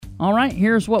All right,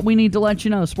 here's what we need to let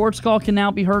you know. Sports Call can now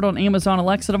be heard on Amazon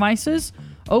Alexa devices.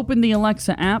 Open the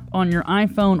Alexa app on your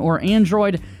iPhone or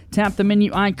Android. Tap the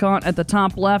menu icon at the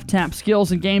top left. Tap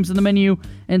Skills and Games in the menu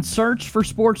and search for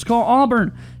Sports Call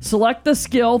Auburn. Select the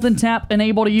skill, then tap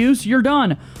Enable to Use. You're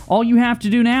done. All you have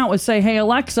to do now is say, "Hey,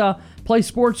 Alexa, play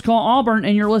Sports Call Auburn,"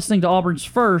 and you're listening to Auburn's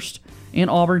first and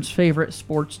Auburn's favorite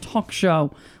sports talk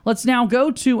show. Let's now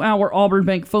go to our Auburn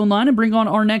Bank phone line and bring on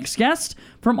our next guest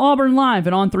from Auburn Live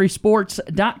and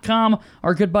On3Sports.com,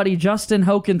 our good buddy Justin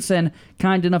Hokanson,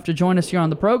 kind enough to join us here on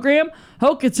the program.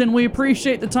 Hokanson, we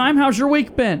appreciate the time. How's your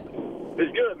week been?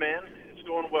 It's good, man. It's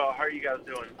going well. How are you guys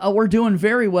doing? We're doing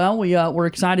very well. We're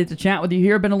excited to chat with you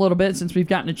here. Been a little bit since we've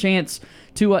gotten a chance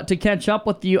to catch up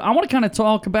with you. I want to kind of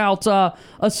talk about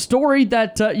a story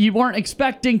that you weren't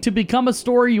expecting to become a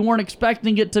story. You weren't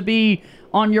expecting it to be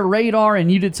on your radar, and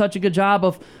you did such a good job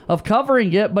of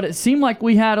covering it, but it seemed like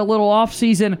we had a little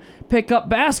off-season pickup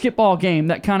basketball game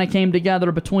that kind of came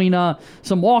together between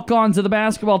some walk-ons of the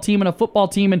basketball team and a football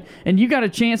team, and you got a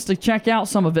chance to check out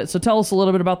some of it. So tell us a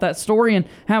little bit about that story and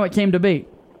how it came to be.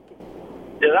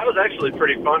 Yeah, that was actually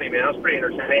pretty funny, man. That was pretty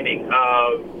entertaining.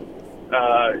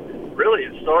 Really,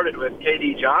 it started with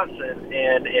KD Johnson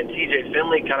and TJ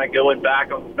Finley kind of going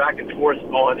back and forth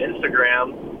on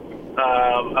Instagram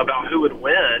about who would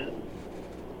win.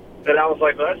 And I was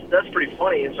like, well, that's pretty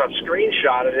funny. And so I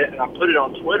screenshotted it and I put it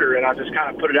on Twitter, and I just kind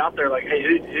of put it out there like,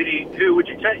 hey, who would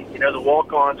you take? You know, the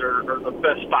walk-ons are the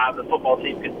best five the football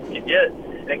team could get.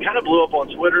 And it kind of blew up on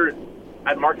Twitter. I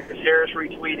had Marcus Harris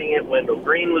retweeting it, Wendell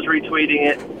Green was retweeting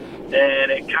it,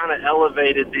 and it kind of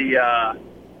elevated the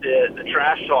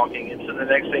trash talking. And so the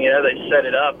next thing you know, they set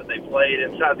it up and they played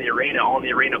inside the arena on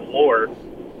the arena floor.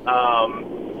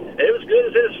 It was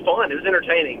good. It was fun. It was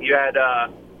entertaining. You had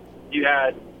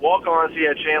walk-ons. You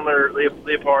had Chandler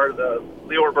Leopard,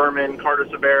 Leor Berman, Carter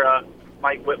Sabera,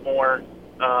 Mike Whitmore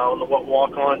on the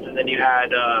walk-ons, and then you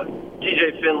had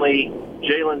TJ Finley,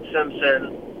 Jalen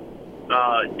Simpson,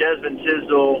 Desmond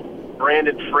Tisdale,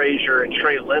 Brandon Frazier, and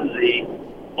Trey Lindsey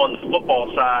on the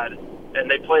football side, and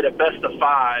they played a best of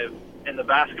five, and the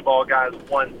basketball guys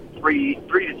won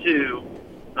 3-2.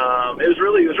 It was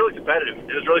really competitive.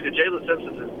 It was really good. Jalen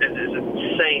Simpson is an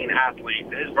insane athlete.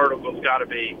 His vertical's got to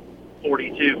be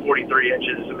 42, 43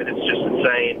 inches. I mean, it's just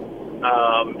insane.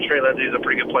 Trey Lindsey is a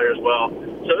pretty good player as well.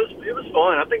 So it was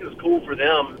fun. I think it was cool for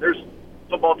them. There's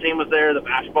football team was there. The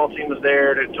basketball team was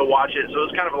there to watch it. So it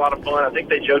was kind of a lot of fun. I think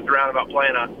they joked around about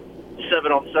playing a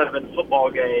 7-on-7 football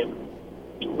game,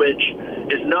 which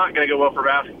is not going to go well for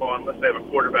basketball unless they have a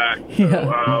quarterback.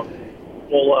 Yeah.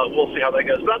 So we'll see how that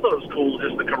goes. But I thought it was cool,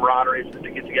 just the camaraderie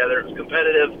to get together. It was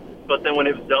competitive, but then when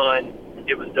it was done,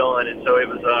 it was done, and so it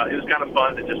was kind of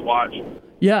fun to just watch.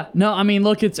 Yeah, no, I mean,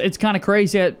 look, it's kind of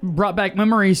crazy. It brought back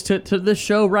memories to this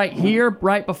show right here,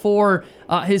 right before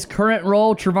his current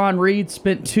role. Trevon Reed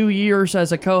spent 2 years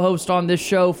as a co-host on this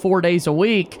show 4 days a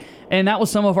week, and that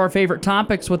was some of our favorite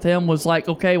topics with him was like,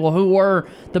 okay, well, who were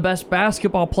the best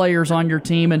basketball players on your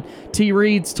team? And T.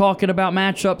 Reed's talking about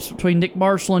matchups between Nick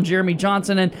Marshall and Jeremy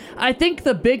Johnson, and I think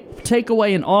the big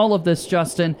takeaway in all of this,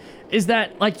 Justin, is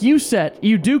that, like you said,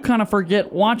 you do kind of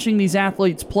forget watching these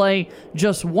athletes play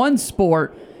just one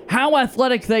sport, how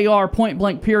athletic they are point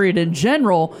blank period in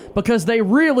general, because they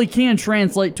really can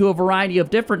translate to a variety of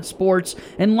different sports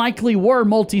and likely were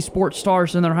multi-sport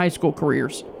stars in their high school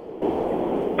careers.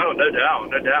 Oh, no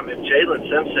doubt. I mean, Jalen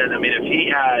Simpson, if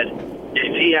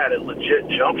he had a legit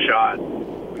jump shot,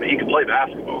 I mean, he could play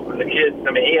basketball. And the kid,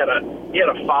 I mean, he had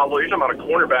a follow. You're talking about a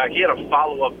cornerback. He had a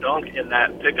follow-up dunk in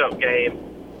that pickup game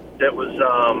that was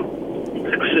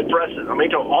impressive. I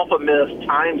mean, off a miss,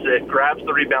 times it, grabs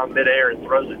the rebound midair, and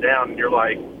throws it down. And you're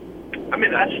like, I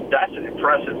mean, that's an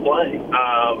impressive play.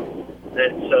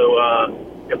 And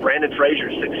so Brandon Frazier,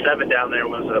 6'7" down there,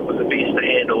 was a beast to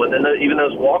handle. And then even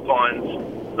those walk-ons,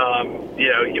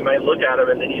 you may look at him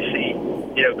and then you see,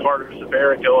 Carter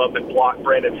Sabera go up and block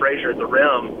Brandon Frazier at the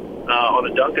rim on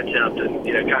a dunk attempt, and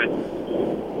kind of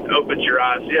opens your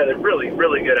eyes. Yeah, they're really,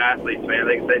 really good athletes, man.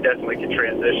 They definitely can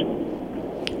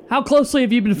transition. How closely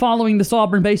have you been following this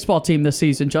Auburn baseball team this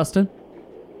season, Justin?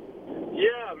 Yeah,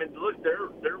 I mean, look,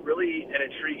 they're really an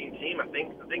intriguing team. I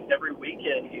think every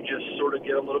weekend you just sort of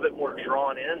get a little bit more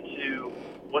drawn into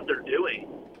what they're doing.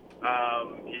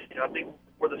 I think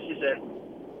for the season,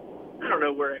 I don't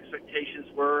know where expectations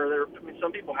were.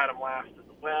 Some people had them last in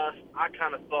the West. I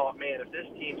kind of thought, man, if this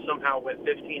team somehow went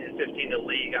 15-15 in the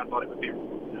league, I thought it would be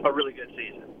a really good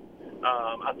season.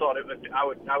 I thought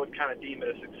I would kind of deem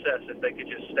it a success if they could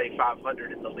just stay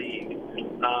 500 in the league.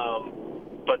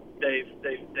 But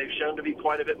they've shown to be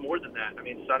quite a bit more than that. I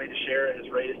mean, Sonny DeShera has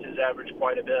raised his average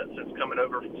quite a bit since coming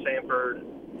over from Samford.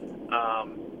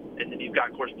 And then you've got,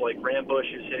 of course, Blake Rambush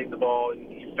who's hitting the ball,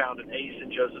 and you found an ace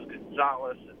in Joseph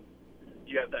Gonzalez, and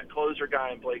you have that closer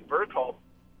guy in Blake Burkhalter.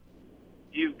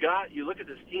 You look at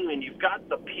this team, and you've got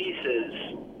the pieces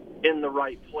in the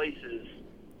right places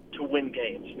to win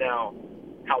games. Now,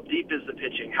 how deep is the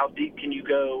pitching? How deep can you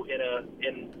go in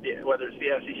whether it's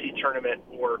the SEC tournament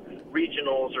or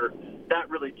regionals, or that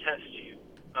really tests you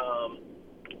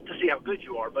to see how good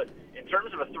you are. But in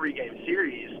terms of a 3-game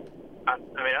series, I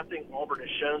think Auburn has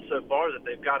shown so far that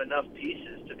they've got enough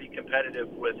pieces to be competitive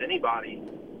with anybody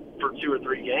for 2 or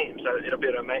 3 games. It'll be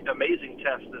an amazing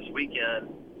test this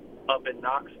weekend up in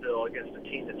Knoxville against a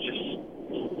team that's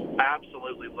just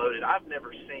absolutely loaded. I've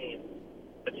never seen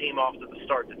a team off to the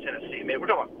start to Tennessee. I mean, we're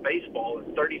talking about baseball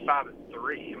and 35-3.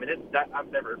 I mean,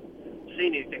 I've never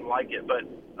seen anything like it. But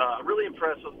really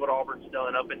impressed with what Auburn's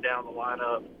done up and down the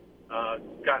lineup.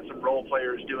 Got some role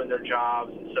players doing their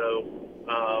jobs, and so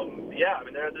I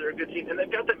mean, they're a good team, and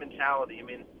they've got that mentality. I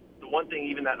mean, the one thing,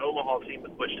 even that Omaha team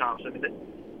with Butch Thompson, I mean,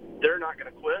 they're not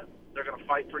going to quit. They're going to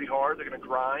fight pretty hard. They're going to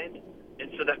grind. And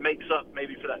so that makes up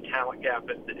maybe for that talent gap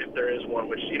if there is one,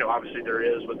 which, obviously there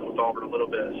is with Auburn a little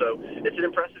bit. So it's an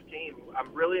impressive team.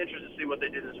 I'm really interested to see what they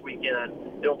do this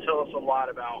weekend. It'll tell us a lot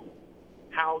about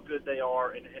how good they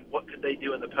are and what could they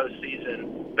do in the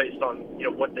postseason based on,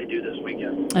 what they do this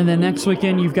weekend. And then next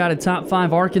weekend, you've got a top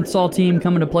 5 Arkansas team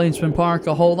coming to Plainsman Park.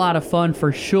 A whole lot of fun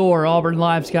for sure. Auburn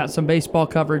Live's got some baseball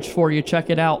coverage for you. Check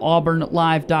it out,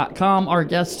 auburnlive.com. Our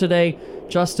guest today,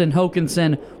 Justin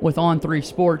Hokanson with On3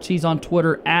 Sports. He's on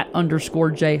Twitter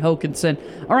 @_J Hokanson.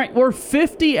 All right, we're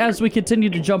 50 as we continue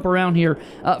to jump around here.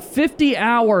 50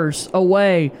 hours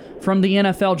away from the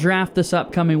NFL draft this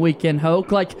upcoming weekend,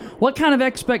 Hoke. Like, what kind of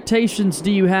expectations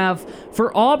do you have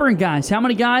for Auburn guys? How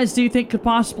many guys do you think could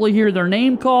possibly hear their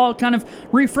name called? Kind of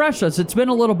refresh us. It's been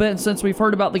a little bit since we've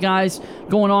heard about the guys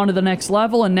going on to the next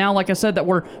level, and now, like I said, that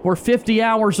we're 50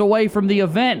 hours away from the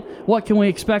event. What can we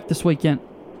expect this weekend?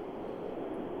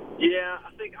 Yeah, I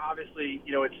think obviously,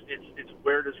 it's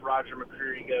where does Roger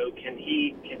McCreary go? Can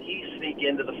he sneak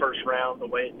into the first round the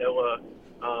way Noah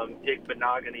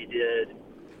Igbenogany did?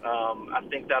 I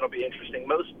think that'll be interesting.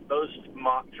 Most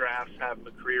mock drafts have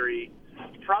McCreary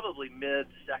probably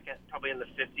mid-second, probably in the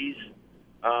 50s.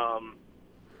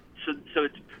 So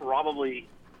it's probably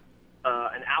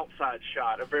an outside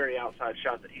shot, a very outside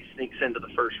shot that he sneaks into the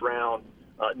first round.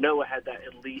 Noah had that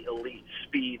elite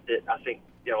speed that I think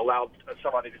allowed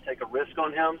somebody to take a risk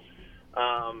on him.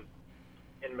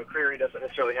 And McCreary doesn't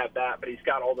necessarily have that, but he's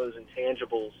got all those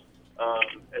intangibles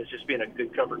as just being a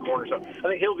good cover corner. So I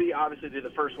think he'll be obviously the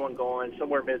first one going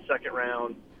somewhere mid-second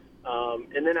round.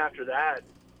 And then after that,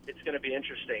 it's going to be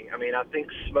interesting. I mean, I think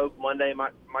Smoke Monday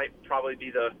might probably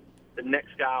be the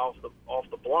next guy off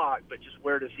the block, but just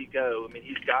where does he go? I mean,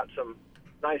 he's got some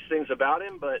nice things about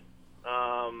him, but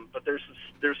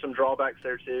there's some drawbacks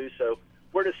there too. So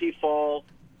where does he fall?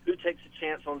 Who takes a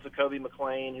chance on Zacoby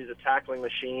McClain, who's a tackling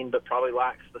machine but probably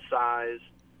lacks the size?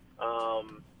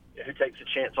 Who takes a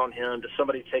chance on him? Does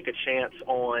somebody take a chance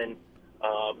on,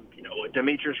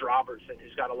 Demetrius Robertson,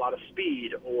 who's got a lot of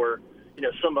speed, or,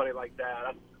 somebody like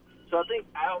that? So I think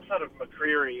outside of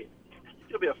McCreary,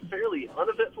 it'll be a fairly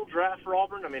uneventful draft for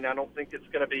Auburn. I mean, I don't think it's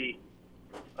going to be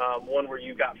one where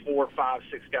you got 4, 5,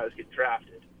 6 guys get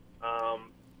drafted.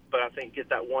 But I think get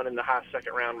that one in the high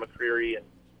second round, McCreary,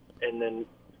 and then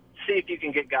see if you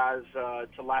can get guys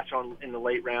to latch on in the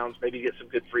late rounds, maybe get some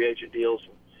good free agent deals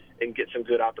and get some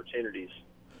good opportunities.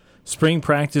 Spring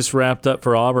practice wrapped up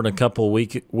for Auburn a couple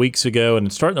weeks ago, and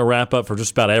it's starting to wrap up for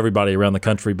just about everybody around the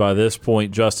country by this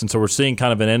point, Justin. So we're seeing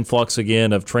kind of an influx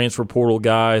again of transfer portal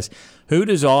guys. Who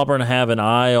does Auburn have an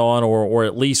eye on, or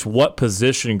at least what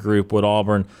position group would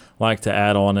Auburn like to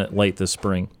add on it late this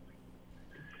spring?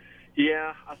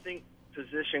 Yeah, I think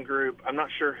position group, I'm not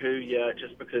sure who yet,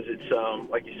 just because it's,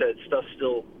 like you said, stuff's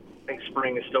still, I think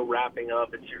spring is still wrapping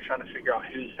up. You're trying to figure out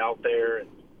who's out there, and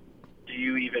do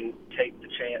you even take the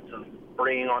chance of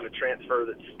bringing on a transfer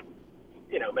that's,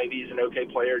 maybe he's an okay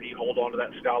player? Do you hold on to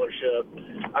that scholarship?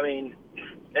 I mean,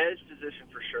 edge position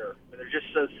for sure. I mean, they're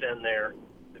just so thin there.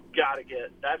 They've got to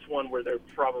that's one where they're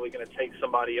probably going to take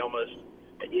somebody almost,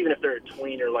 even if they're a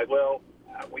tweener, like, well,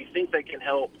 we think they can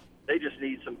help. They just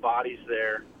need some bodies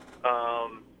there.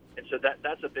 And so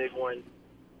that's a big one.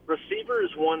 Receiver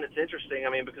is one that's interesting. I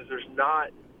mean, because there's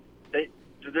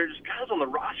guys on the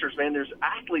rosters, man. There's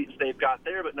athletes they've got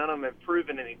there, but none of them have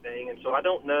proven anything. And so I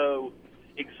don't know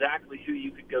exactly who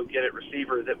you could go get at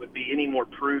receiver that would be any more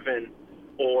proven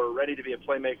or ready to be a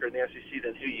playmaker in the SEC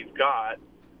than who you've got.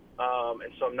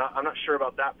 And so I'm not sure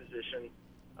about that position.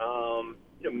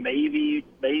 Maybe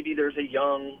there's a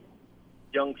young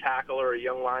tackle or a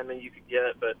young lineman you could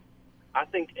get, but I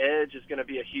think edge is going to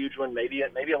be a huge one, maybe a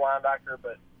linebacker,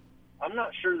 but I'm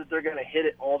not sure that they're going to hit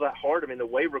it all that hard. I mean, the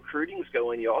way recruiting's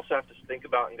going, you also have to think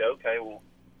about and go, okay, well,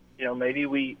 maybe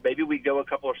we go a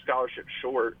couple of scholarships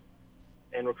short,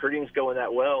 and recruiting's going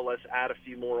that well. Let's add a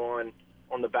few more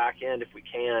on the back end if we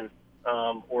can,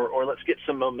 or let's get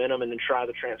some momentum and then try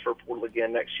the transfer portal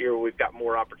again next year where we've got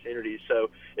more opportunities. So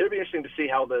it'll be interesting to see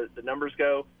how the numbers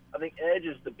go. I think edge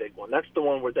is the big one. That's the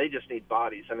one where they just need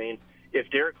bodies. I mean, if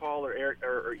Derek Hall or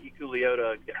Iku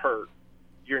Leota get hurt,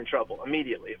 you're in trouble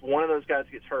immediately. If one of those guys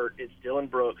gets hurt, it's Dylan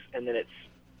Brooks, and then it's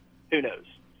who knows.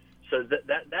 So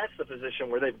that's the position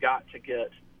where they've got to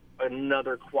get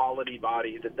another quality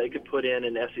body that they could put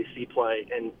in SEC play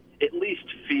and at least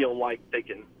feel like they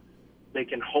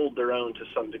can hold their own to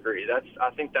some degree. I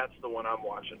think that's the one I'm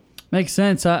watching. Makes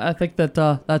sense. I think that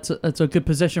that's a good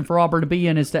position for Auburn to be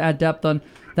in, is to add depth on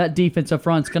that defensive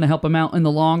front. It's going to help them out in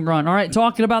the long run. All right,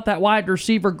 talking about that wide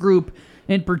receiver group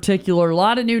in particular, a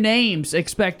lot of new names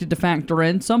expected to factor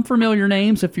in. Some familiar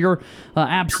names if you're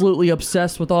absolutely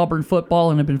obsessed with Auburn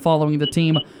football and have been following the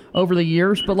team over the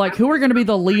years. But, who are going to be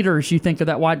the leaders, you think, of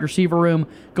that wide receiver room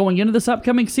going into this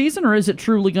upcoming season, or is it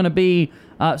truly going to be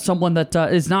someone that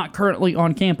is not currently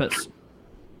on campus?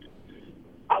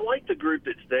 I like the group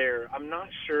that's there. I'm not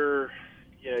sure.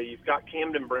 You've got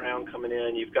Camden Brown coming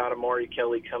in. You've got Amari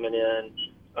Kelly coming in.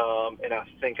 And I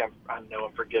think I know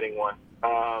I'm forgetting one.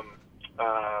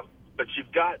 But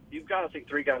you've got I think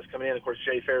three guys coming in. Of course,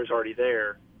 Jay Fair's already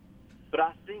there. But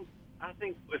I think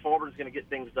if Auburn's going to get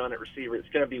things done at receiver, it's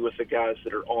going to be with the guys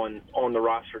that are on the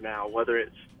roster now, whether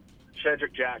it's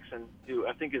Shedrick Jackson, who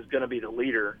I think is going to be the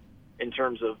leader in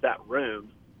terms of that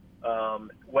room,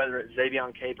 whether it's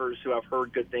Xavion Capers, who I've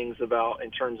heard good things about in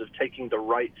terms of taking the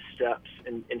right steps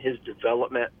in his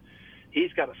development.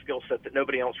 He's got a skill set that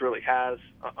nobody else really has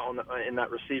in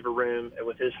that receiver room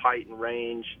with his height and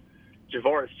range.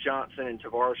 Javaris Johnson and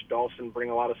Tavares Dawson bring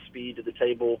a lot of speed to the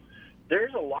table.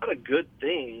 There's a lot of good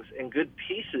things and good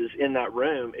pieces in that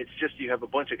room. It's just you have a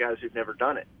bunch of guys who've never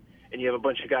done it, and you have a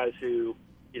bunch of guys who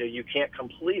you can't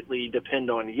completely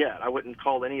depend on yet. I wouldn't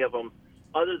call any of them,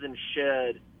 other than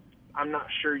Shed. I'm not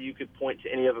sure you could point to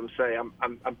any of them say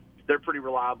they're pretty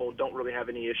reliable, don't really have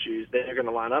any issues. They're going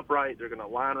to line up right, they're going to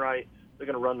line right, they're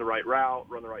going to run the right route,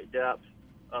 run the right depth.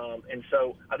 And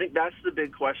so I think that's the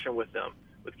big question with them.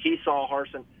 With Keesaw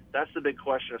Harson, that's the big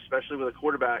question, especially with a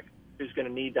quarterback who's going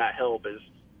to need that help, is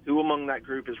who among that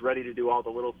group is ready to do all the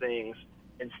little things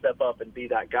and step up and be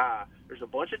that guy. There's a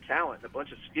bunch of talent and a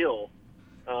bunch of skill.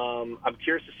 I'm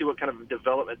curious to see what kind of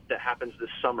development that happens this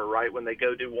summer, right, when they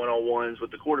go do one-on-ones with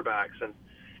the quarterbacks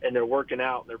and they're working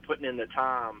out and they're putting in the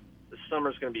time. The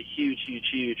summer's going to be huge, huge,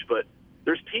 huge. But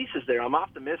there's pieces there. I'm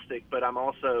optimistic, but I'm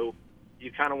also –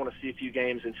 you kind of want to see a few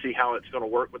games and see how it's going to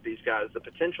work with these guys. The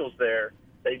potential's there.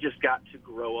 They just got to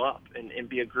grow up and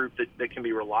be a group that can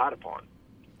be relied upon.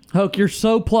 Hoke, you're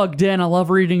so plugged in. I love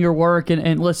reading your work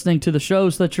and listening to the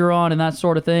shows that you're on and that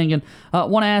sort of thing. And I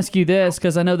want to ask you this,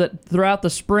 because I know that throughout the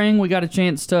spring we got a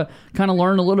chance to kind of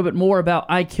learn a little bit more about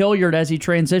Ike Hilliard as he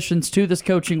transitions to this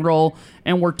coaching role,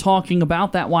 and we're talking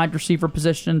about that wide receiver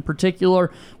position in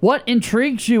particular. What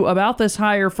intrigues you about this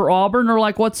hire for Auburn, or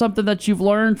what's something that you've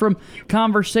learned from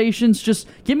conversations? Just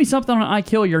give me something on Ike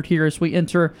Hilliard here as we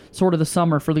enter sort of the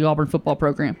summer for the Auburn football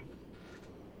program.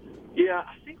 Yeah,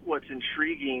 I think what's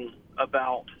intriguing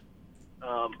about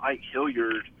Ike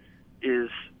Hilliard is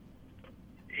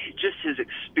just his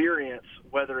experience,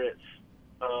 whether it's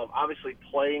obviously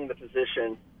playing the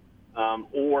position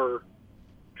or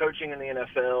coaching in the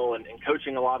NFL and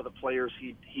coaching a lot of the players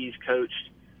he's coached.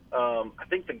 I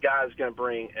think the guy's going to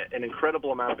bring an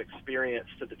incredible amount of experience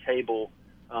to the table.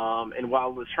 And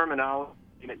while the terminology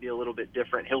might be a little bit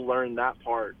different, he'll learn that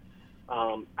part.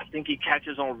 I think he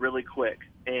catches on really quick.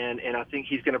 And I think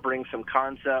he's going to bring some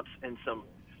concepts and some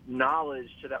knowledge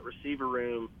to that receiver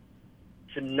room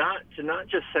to not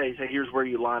just say, here's where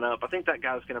you line up. I think that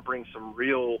guy's going to bring some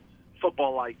real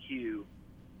football IQ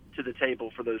to the table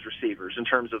for those receivers in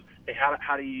terms of, hey,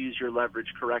 how do you use your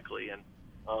leverage correctly? And,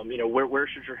 where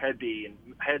should your head be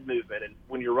and head movement and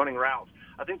when you're running routes.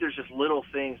 I think there's just little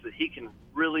things that he can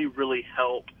really, really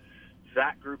help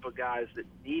that group of guys that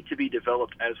need to be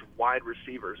developed as wide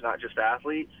receivers, not just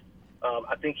athletes.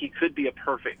 I think he could be a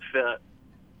perfect fit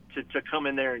to come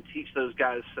in there and teach those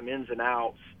guys some ins and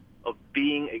outs of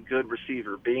being a good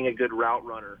receiver, being a good route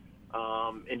runner,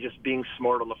 and just being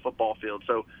smart on the football field.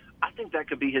 So I think that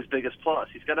could be his biggest plus.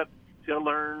 He's got to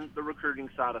learn the recruiting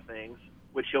side of things,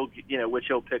 which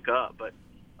he'll pick up. But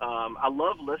I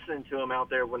love listening to him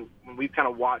out there when we've kind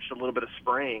of watched a little bit of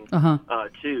spring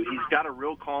too. He's got a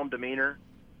real calm demeanor.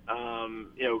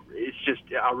 It's just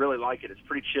I really like it. It's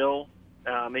pretty chill.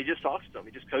 He just talks to them.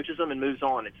 He just coaches them and moves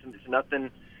on. It's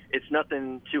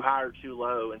nothing too high or too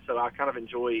low, and so I kind of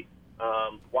enjoy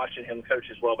watching him coach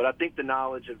as well. But I think the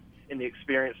knowledge and the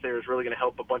experience there is really going to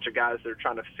help a bunch of guys that are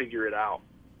trying to figure it out.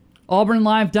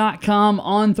 AuburnLive.com,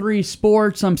 On3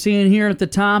 Sports. I'm seeing here at the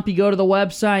top, you go to the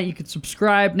website, you can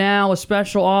subscribe now, a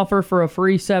special offer for a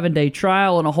free 7-day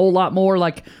trial and a whole lot more.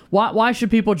 Like, why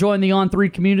should people join the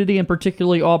On3 community and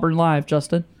particularly Auburn Live,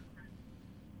 Justin?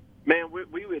 Man,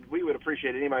 we would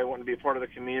appreciate anybody wanting to be a part of the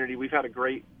community. We've had a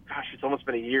great, it's almost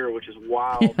been a year, which is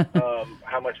wild,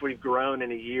 how much we've grown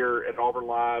in a year at Auburn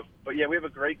Live. But yeah, we have a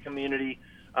great community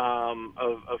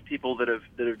of people that have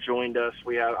joined us.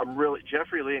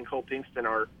 Jeffrey Lee and Cole Pinkston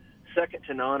are second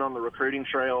to none on the recruiting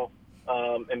trail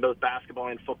in both basketball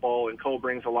and football. And Cole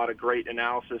brings a lot of great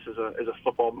analysis as a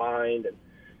football mind,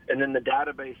 and then the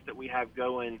database that we have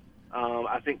going.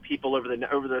 I think people over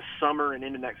the summer and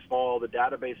into next fall, the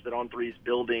database that On3 is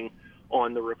building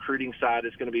on the recruiting side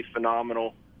is going to be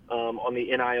phenomenal on the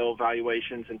NIL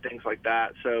evaluations and things like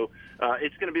that. So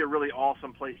it's going to be a really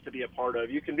awesome place to be a part of.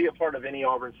 You can be a part of any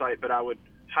Auburn site, but I would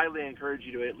highly encourage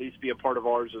you to at least be a part of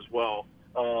ours as well.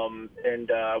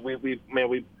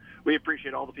 We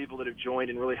appreciate all the people that have joined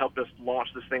and really helped us launch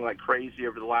this thing like crazy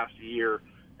over the last year.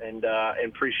 And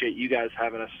appreciate you guys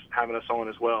having us on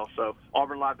as well. So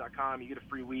AuburnLive.com, you get a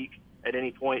free week at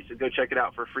any point. So go check it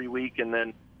out for a free week, and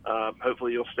then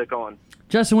hopefully you'll stick on.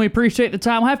 Justin, we appreciate the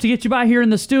time. We'll have to get you by here in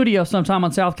the studio sometime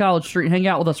on South College Street and hang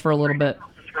out with us for a little bit.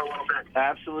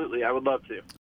 Absolutely, I would love to.